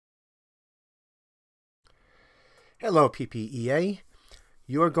Hello PPEA.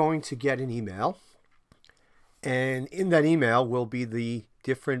 You're going to get an email, and in that email will be the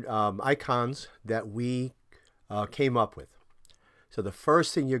different icons that we came up with. So the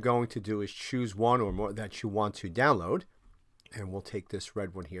first thing you're going to do is choose one or more that you want to download, and we'll take this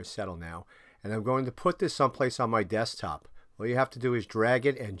red one here, Settle Now, and I'm going to put this someplace on my desktop. All you have to do is drag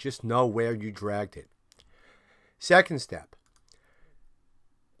it and just know where you dragged it. Second step,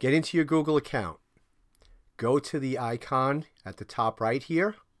 get into your Google account. Go to the icon at the top right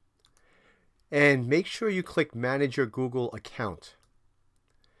here and make sure you click Manage Your Google Account.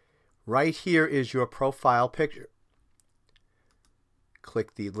 Right here is your profile picture.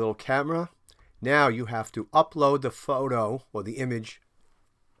 Click the little camera. Now you have to upload the photo or the image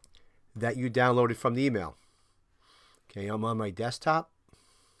that you downloaded from the email. Okay, I'm on my desktop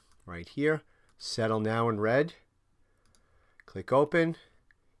right here. Settle Now in red. Click Open.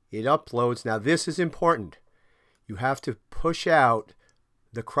 It uploads. Now this is important. You have to push out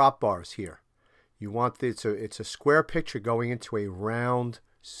the crop bars here. You want this, it's a square picture going into a round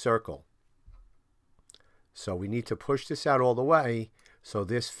circle. So we need to push this out all the way so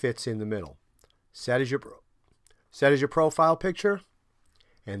this fits in the middle. Set as your profile picture,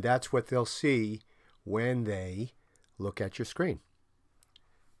 and that's what they'll see when they look at your screen.